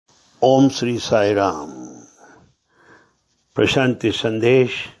Om Sri Sai Ram. Prashanti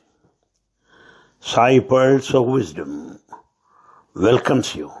Sandesh, Sai Pearls of Wisdom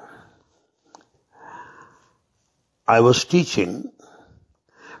welcomes you. I was teaching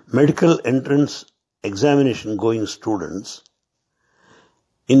medical entrance examination going students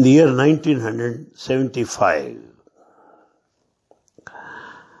in the year 1975.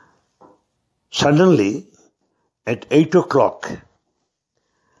 Suddenly, at 8 o'clock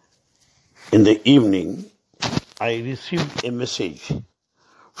in the evening, I received a message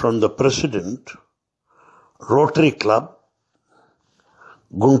from the President, Rotary Club,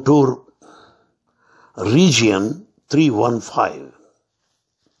 Guntur Region 315.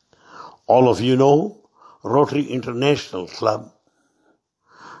 All of you know Rotary International Club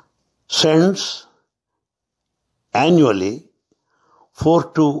sends annually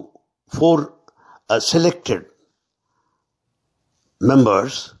four selected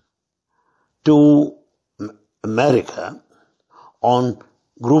members to America on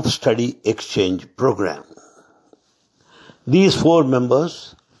group study exchange program. These 4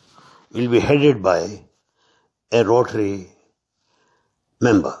 members will be headed by a Rotary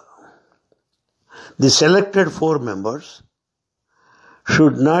member. The selected 4 members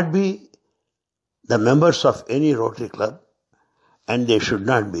should not be the members of any Rotary Club, and they should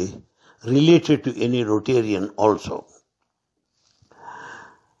not be related to any Rotarian also.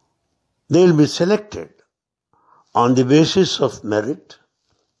 They will be selected on the basis of merit,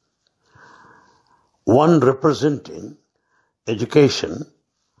 one representing education,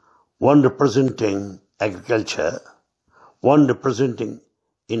 one representing agriculture, one representing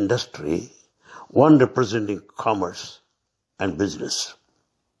industry, one representing commerce and business.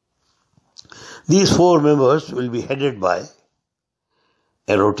 These 4 members will be headed by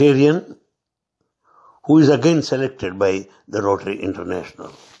a Rotarian who is again selected by the Rotary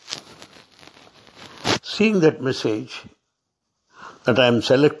International. Seeing that message that I am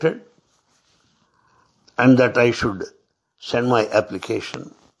selected and that I should send my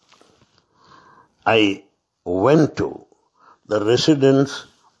application, I went to the residence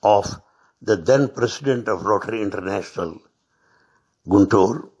of the then President of Rotary International,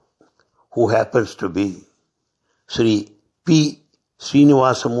 Guntur, who happens to be Sri P.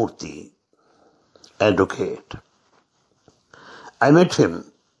 Srinivasa Murthy, advocate. I met him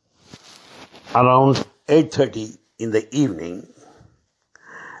around 8:30 in the evening,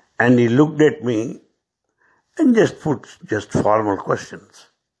 and he looked at me and just put formal questions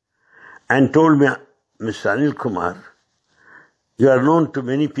and told me, Mr. Anil Kumar, you are known to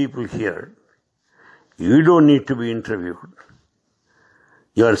many people here. You don't need to be interviewed.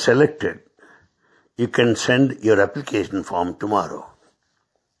 You are selected. You can send your application form tomorrow.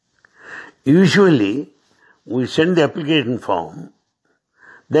 Usually, we send the application form,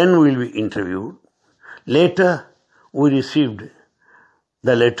 then we will be interviewed. Later, we received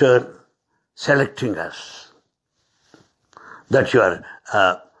the letter selecting us, that you are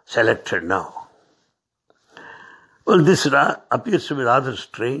selected now. Well, this appears to be rather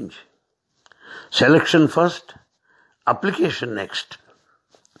strange. Selection first, application next.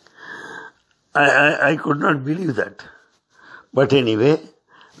 I could not believe that. But anyway,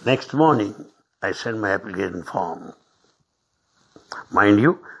 next morning, I sent my application form. Mind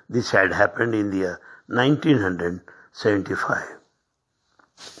you, this had happened in the year 1975.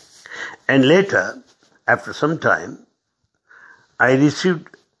 And later, after some time, I received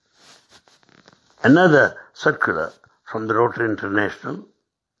another circular from the Rotary International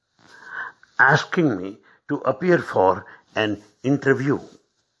asking me to appear for an interview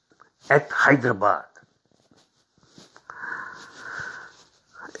at Hyderabad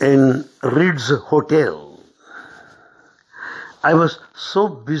in Ritz Hotel. I was so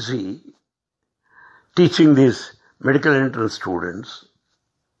busy teaching these medical entrance students,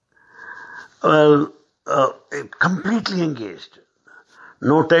 completely engaged,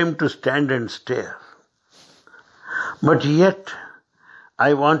 no time to stand and stare. But yet,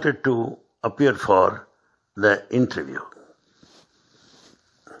 I wanted to appear for the interview.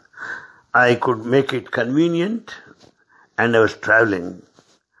 I could make it convenient, and I was traveling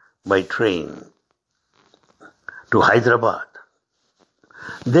by train to Hyderabad.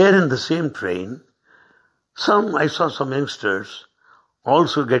 There in the same train, I saw some youngsters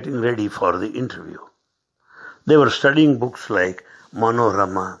also getting ready for the interview. They were studying books like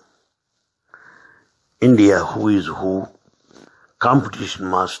Manorama, India Who is Who, Competition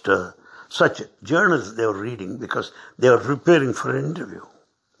Master, such journals they were reading because they were preparing for an interview.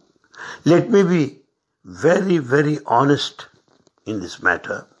 Let me be very, very honest in this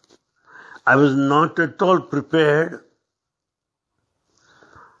matter. I was not at all prepared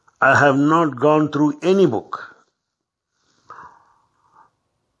I have not gone through any book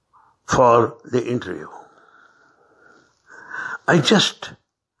for the interview. I just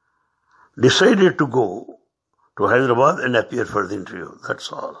decided to go to Hyderabad and appear for the interview.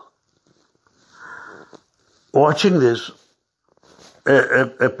 That's all. Watching this,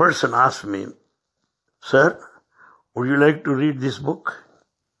 a person asked me, "Sir, would you like to read this book?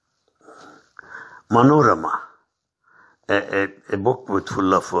 Manorama, a book with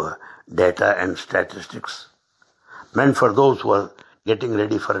full of data and statistics, meant for those who are getting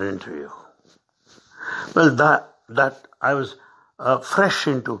ready for an interview." Well, that I was fresh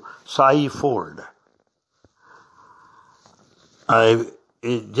into Sai fold. I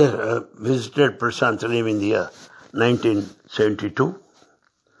visited Prasantalim in the year 1972,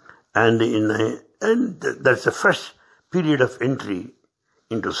 and that's the first period of entry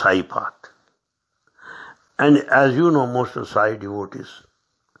into Sai path. And as you know, most of Sai devotees,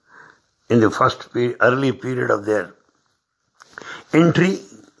 in the first early period of their entry,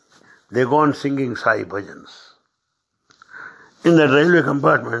 they go on singing Sai bhajans. In the railway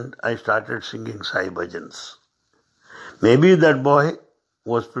compartment, I started singing Sai bhajans. Maybe that boy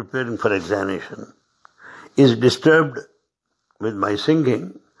was preparing for examination, is disturbed with my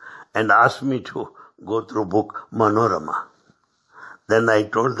singing and asked me to go through book Manorama. Then I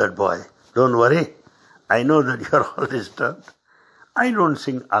told that boy, "Don't worry, I know that you are all disturbed. I don't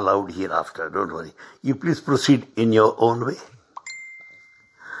sing aloud hereafter, don't worry. You please proceed in your own way."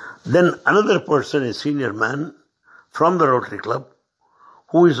 Then another person, a senior man from the Rotary Club,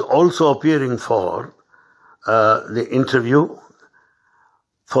 who is also appearing for the interview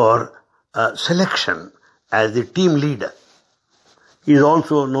for selection as the team leader. He is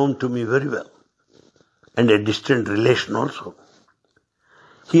also known to me very well, and a distant relation also.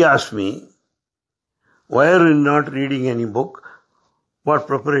 He asked me, "Why are you not reading any book? What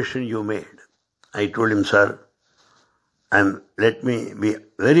preparation you made?" I told him, "Sir, let me be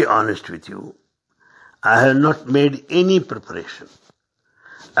very honest with you. I have not made any preparation.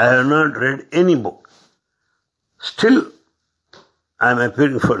 I have not read any book. Still, I am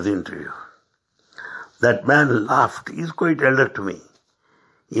appearing for the interview." That man laughed. He is quite elder to me.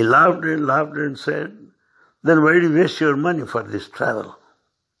 He laughed and said, "Then why do you waste your money for this travel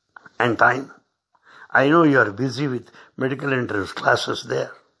and time? I know you are busy with medical entrance classes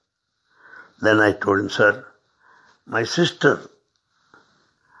there." Then I told him, "Sir, my sister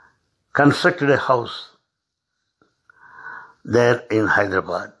constructed a house there in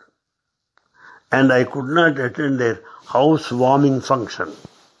Hyderabad, and I could not attend their housewarming function,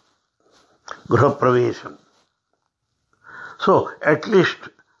 Gruha Pravesham. So at least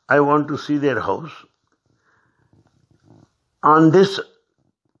I want to see their house. On this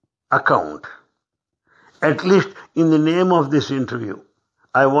account, at least in the name of this interview,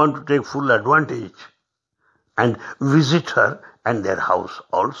 I want to take full advantage and visit her and their house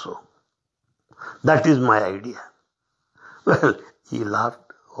also. That is my idea." Well, he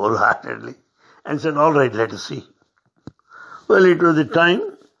laughed wholeheartedly and said, "All right, let us see." Well, it was the time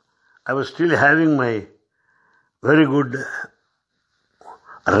I was still having my very good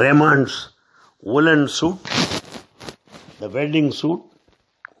Raymond's woolen suit, the wedding suit,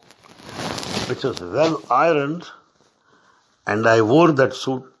 which was well ironed, and I wore that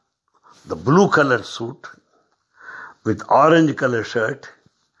suit, the blue color suit, with orange color shirt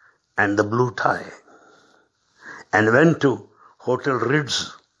and the blue tie, and went to Hotel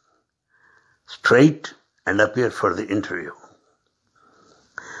Ritz straight and appeared for the interview.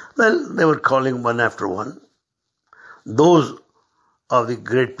 Well, they were calling one after one. Those of the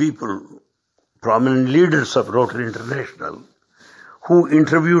great people, prominent leaders of Rotary International, who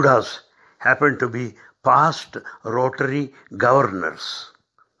interviewed us happened to be past Rotary governors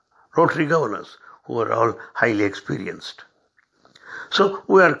who were all highly experienced. So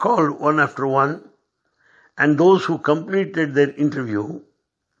we are called one after one, and those who completed their interview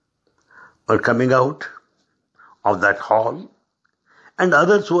were coming out of that hall, and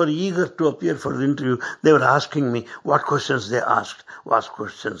others who were eager to appear for the interview, they were asking me what questions they asked,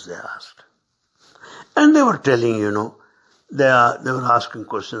 And they were telling, they were asking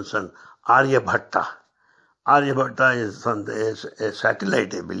questions on Aryabhatta. Aryabhatta is a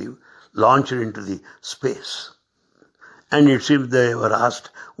satellite, I believe, launched into the space. And it seems they were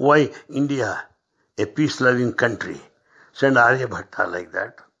asked, why India, a peace-loving country, send Aryabhatta like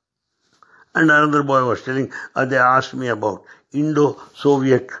that? And another boy was telling, they asked me about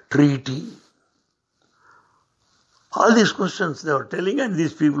Indo-Soviet treaty. All these questions they were telling, and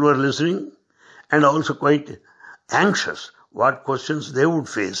these people were listening and also quite anxious what questions they would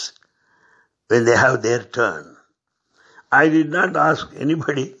face when they have their turn. I did not ask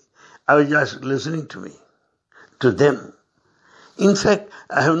anybody I was just listening to them. In fact,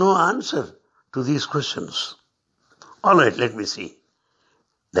 I have no answer to these questions. All right, let me see.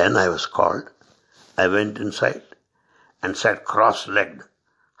 Then I was called. I went inside and sat cross-legged,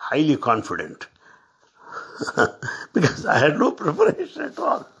 highly confident, because I had no preparation at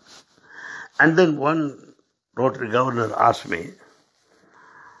all. And then one Rotary governor asked me,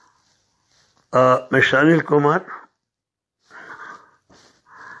 Mr. Anil Kumar,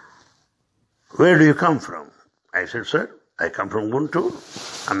 where do you come from? I said, sir, I come from Guntur.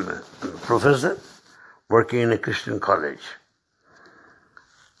 I'm a professor working in a Christian college.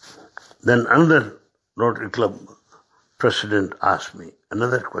 Then another Rotary Club president asked me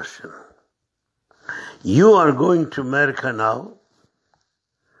another question. You are going to America now,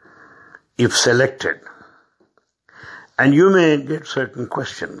 if selected, and you may get certain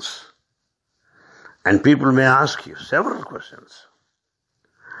questions, and people may ask you several questions.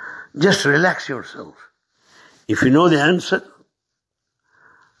 Just relax yourself. If you know the answer,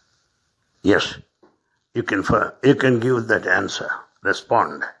 yes, you can give that answer,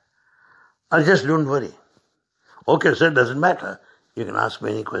 respond. Or just don't worry. Okay, sir, doesn't matter. You can ask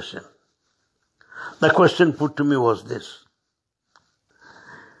me any question. The question put to me was this.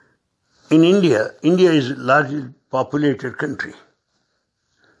 In India is a largely populated country.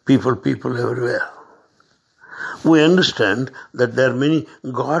 People everywhere. We understand that there are many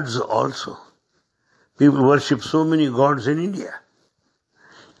gods also. People worship so many gods in India,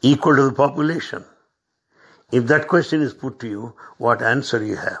 equal to the population. If that question is put to you, what answer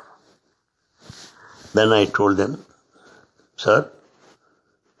you have? Then I told them, sir,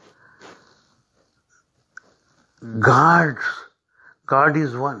 God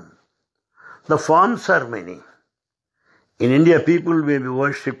is one. The forms are many. In India, people may be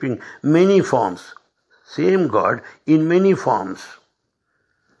worshipping many forms. Same God in many forms.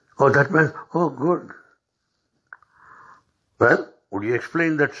 Oh, that means, oh, good. Well, would you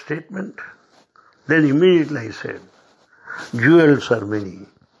explain that statement? Then immediately I said, jewels are many,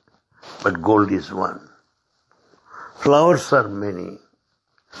 but gold is one. Flowers are many,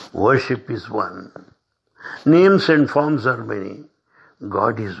 worship is one. Names and forms are many,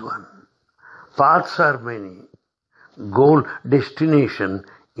 God is one. Paths are many, goal, destination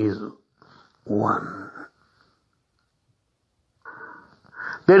is one.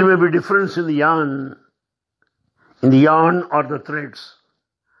 There may be difference in the yarn or the threads,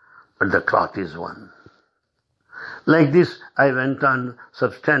 but the cloth is one. Like this, I went on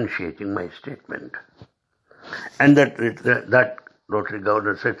substantiating my statement. And that Rotary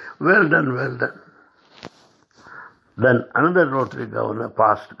governor said, well done, well done. Then another Rotary governor,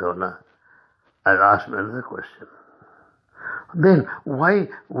 past governor, had asked me another question. Then why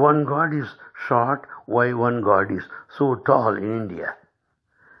one God is short, why one God is so tall in India?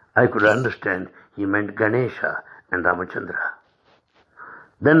 I could understand he meant Ganesha and Ramachandra.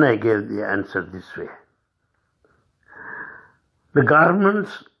 Then I gave the answer this way. The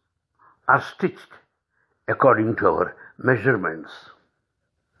garments are stitched according to our measurements.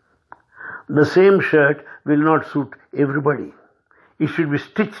 The same shirt will not suit everybody. It should be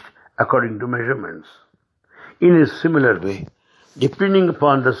stitched according to measurements. In a similar way, depending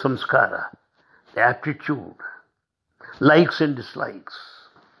upon the samskara, the aptitude, likes and dislikes,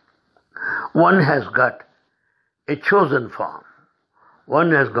 one has got a chosen form.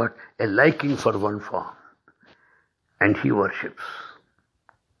 One has got a liking for one form, and he worships.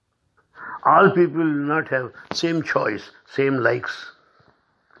 All people will not have same choice, same likes.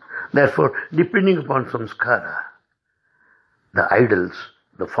 Therefore, depending upon samskara, the idols,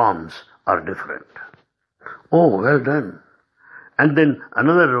 the forms are different. Oh, well done. And then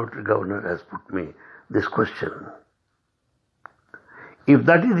another Rotary governor has put me this question. If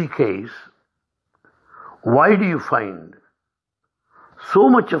that is the case, why do you find so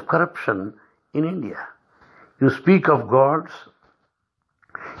much of corruption in India? You speak of gods,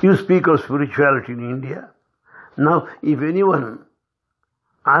 you speak of spirituality in India. Now, if anyone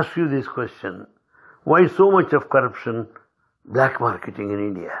asks you this question, why so much of corruption, black marketing in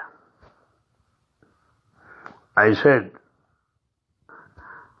India? I said,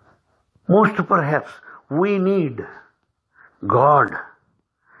 most perhaps we need God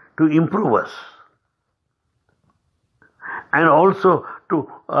to improve us and also to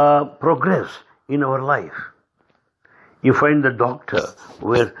progress in our life. You find the doctor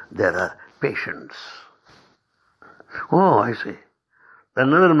where there are patients. Oh, I see.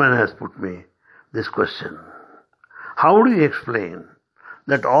 Another man has put me this question. How do you explain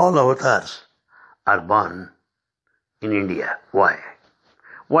that all avatars are born in India? Why?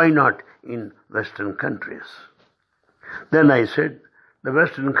 Why not in Western countries? Then I said, The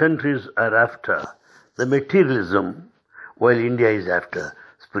Western countries are after the materialism, while India is after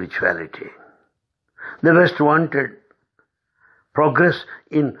spirituality. The West wanted progress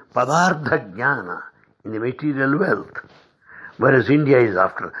in padartha jnana, in the material wealth, whereas India is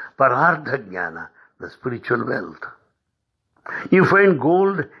after parartha jnana, the spiritual wealth. You find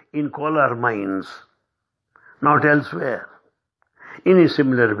gold in Kolar mines, not elsewhere. In a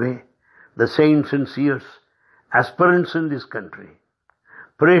similar way, the saints and seers, aspirants in this country,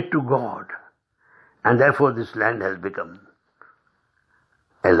 prayed to God, and therefore this land has become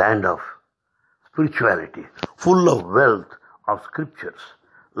a land of spirituality, full of wealth of scriptures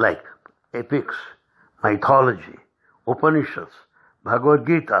like epics, mythology, Upanishads, Bhagavad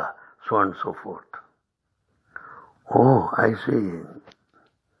Gita, so on and so forth. Oh, I see.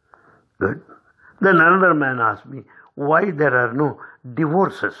 Good. Then another man asked me, why there are no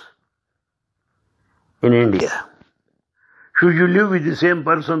divorces in India? Should you live with the same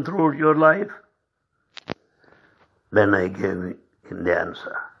person throughout your life? Then I gave him the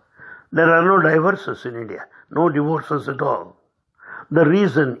answer. There are no divorces in India, no divorces at all. The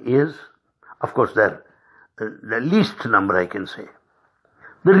reason is, of course, the least number I can say.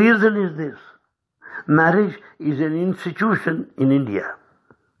 The reason is this. Marriage is an institution in India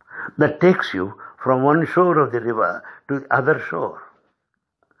that takes you from one shore of the river to the other shore.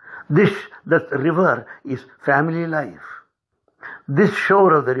 That river is family life. This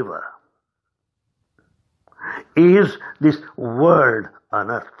shore of the river is this world on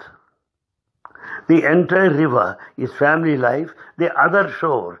earth. The entire river is family life. The other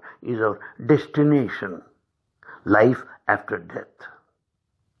shore is our destination, life after death.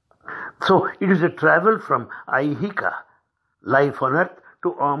 So it is a travel from Aihika, life on earth,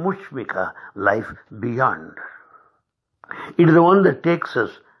 to Amushmika, life beyond. It is the one that takes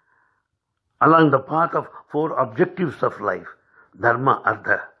us along the path of four objectives of life: dharma,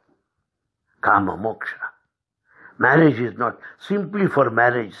 artha, kama, moksha. Marriage is not simply for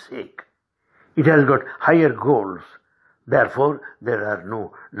marriage's sake. It has got higher goals. Therefore, there are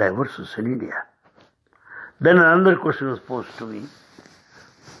no divorces in India. Then another question was posed to me.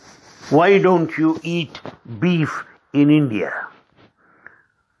 Why don't you eat beef in India?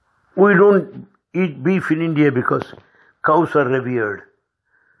 We don't eat beef in India because cows are revered,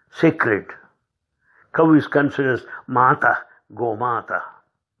 sacred. Cow is considered as Mata, Gomata.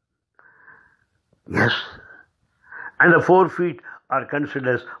 Yes. And the 4 feet are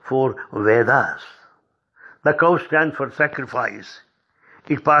considered as 4 Vedas. The cow stands for sacrifice.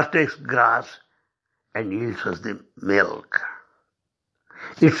 It partakes grass and yields us the milk.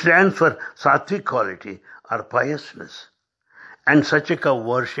 It stands for sattvic quality or piousness. And such a cow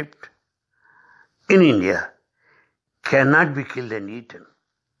worshipped in India cannot be killed and eaten.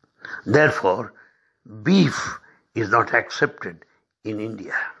 Therefore, beef is not accepted in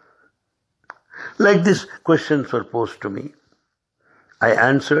India. Like this, questions were posed to me. I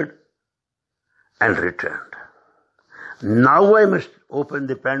answered and returned. Now I must open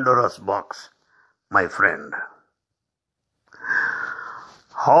the Pandora's box, my friend.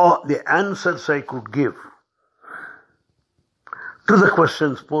 How the answers I could give to the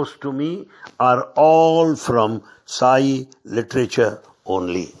questions posed to me are all from Sai literature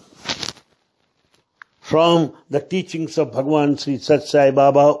only. From the teachings of Bhagavan Sri Sat Sai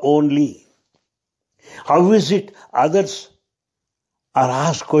Baba only. How is it others are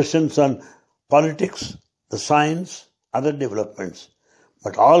asked questions on politics, the science, other developments,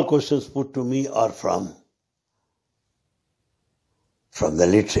 but all questions put to me are from the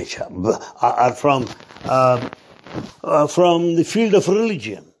literature, are from the field of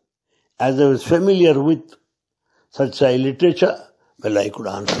religion. As I was familiar with such Sai literature, well, I could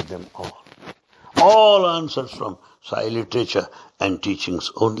answer them all. All answers from Sai literature and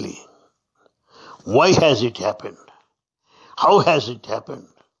teachings only. Why has it happened? How has it happened?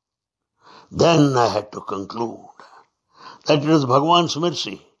 Then I had to conclude that it was Bhagavan's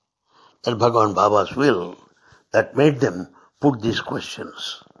mercy, that Bhagavan Baba's will, that made them put these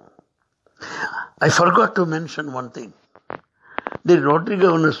questions. I forgot to mention one thing. The Rotary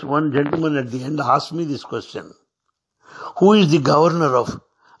governors, one gentleman at the end asked me this question. Who is the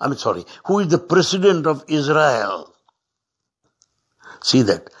president of Israel? See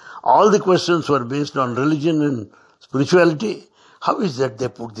that. All the questions were based on religion and spirituality. How is that they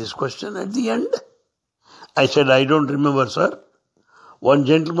put this question at the end? I said, I don't remember, sir. One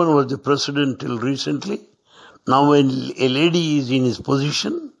gentleman was the president till recently. Now when a lady is in his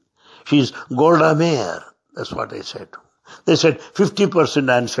position, she is Golda Meir. That's what I said. They said, 50%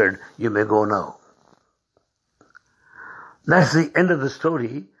 answered, you may go now. That's the end of the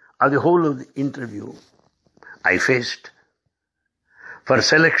story, of the whole of the interview I faced. for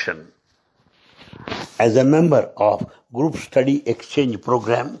selection as a member of Group Study Exchange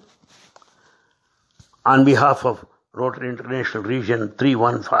Program on behalf of Rotary International Region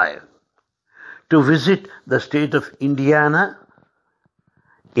 315 to visit the state of Indiana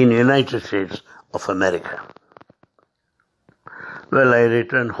in the United States of America. Well, I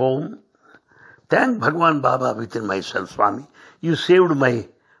returned home. Thank Bhagwan Baba within myself, Swami. You saved my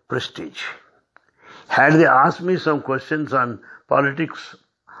prestige. Had they asked me some questions on politics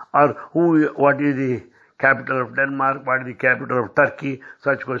or what is the capital of Denmark, what is the capital of Turkey,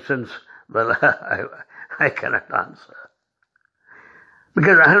 such questions, well, I cannot answer.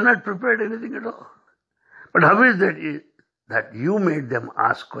 Because I have not prepared anything at all. But how is that you made them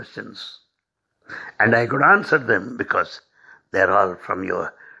ask questions? And I could answer them because they are all from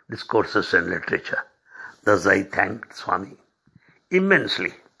your discourses and literature. Thus I thanked Swami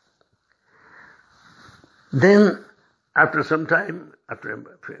immensely. Then, after some time,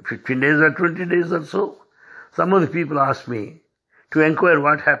 after 15 days or 20 days or so, some of the people asked me to inquire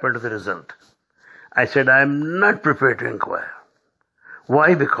what happened to the result. I said, I am not prepared to inquire.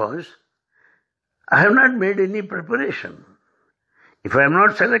 Why? Because I have not made any preparation. If I am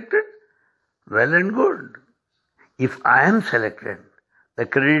not selected, well and good. If I am selected, the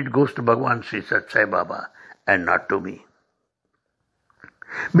credit goes to Bhagwan Sri Sat Sai Baba and not to me.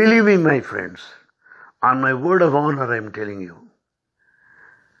 Believe me, my friends, on my word of honor I am telling you,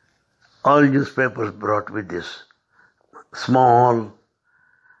 all newspapers brought with this small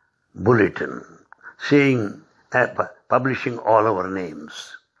bulletin saying, publishing all our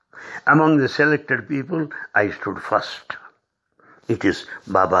names. Among the selected people, I stood first. It is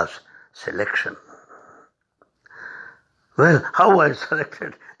Baba's selection. Well, how I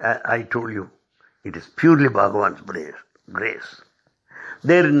selected, I told you, it is purely Bhagwan's grace.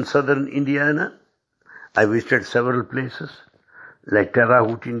 There in southern Indiana, I visited several places, like Terre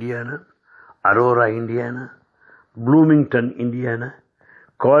Haute, Indiana, Aurora, Indiana, Bloomington, Indiana,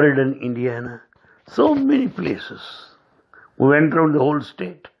 Corridon, Indiana, so many places. We went around the whole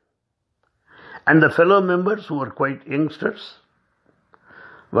state. And the fellow members who were quite youngsters,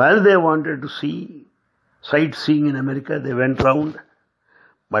 while they wanted to see sightseeing in America, they went round.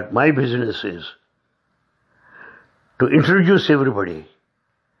 But my business is to introduce everybody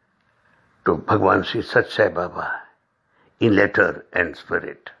to Bhagwan Sri Sat Sai Baba in letter and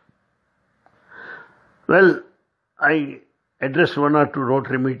spirit. Well, I addressed one or two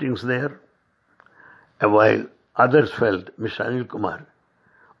Rotary meetings there, and while others felt, Mr. Anil Kumar,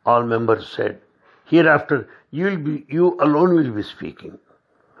 all members said, hereafter you alone will be speaking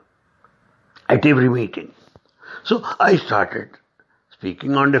at every meeting. So I started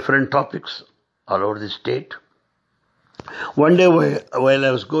speaking on different topics all over the state. One day while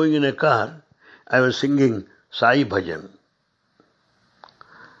I was going in a car, I was singing Sai Bhajan.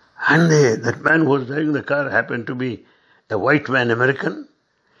 And that man who was driving the car happened to be a white man, American.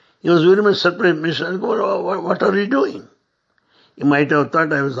 He was very much surprised. Mr. Kumar, what are you doing? He might have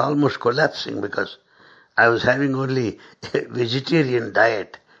thought I was almost collapsing because I was having only a vegetarian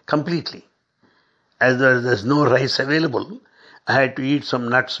diet completely. As there's no rice available, I had to eat some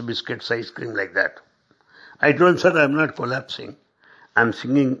nuts, biscuits, ice cream like that. I told him, sir, I'm not collapsing. I'm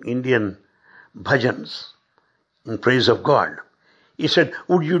singing Indian bhajans in praise of God. He said,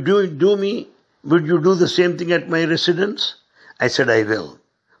 would you do the same thing at my residence? I said, I will,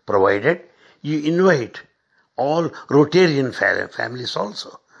 provided you invite all Rotarian families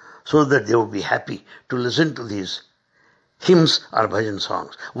also, so that they will be happy to listen to these hymns or bhajan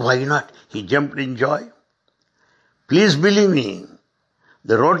songs. Why not? He jumped in joy. Please believe me,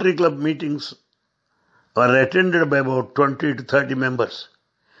 the Rotary Club meetings are attended by about 20 to 30 members,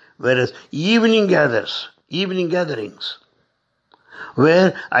 whereas evening gatherings,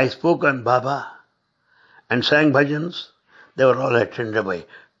 where I spoke on Baba and sang bhajans, they were all attended by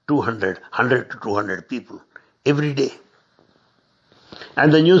 100 to 200 people every day.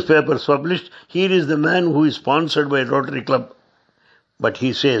 And the newspapers published, here is the man who is sponsored by Rotary Club. But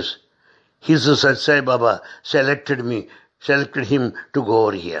he says, his Sat Sai Baba selected him to go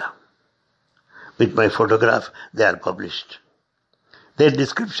over here. With my photograph, they are published. Their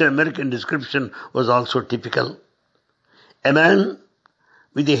description, American description, was also typical. A man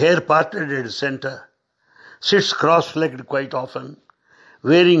with the hair parted at the center, sits cross-legged quite often,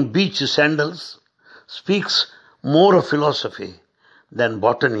 wearing beach sandals, speaks more of philosophy than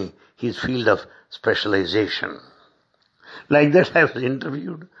botany, his field of specialization. Like that, I was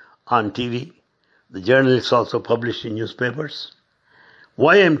interviewed on TV. The journalists also published in newspapers.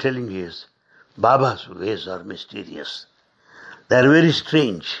 Why I am telling you is, Baba's ways are mysterious. They are very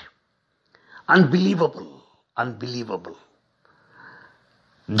strange, unbelievable.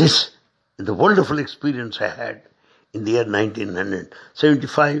 This is the wonderful experience I had in the year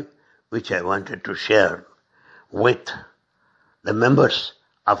 1975, which I wanted to share with the members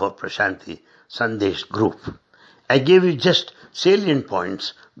of our Prashanti Sandesh group. I gave you just salient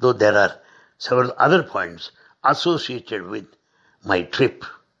points, though there are several other points associated with my trip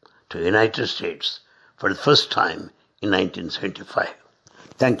to the United States for the first time in 1975.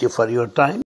 Thank you for your time.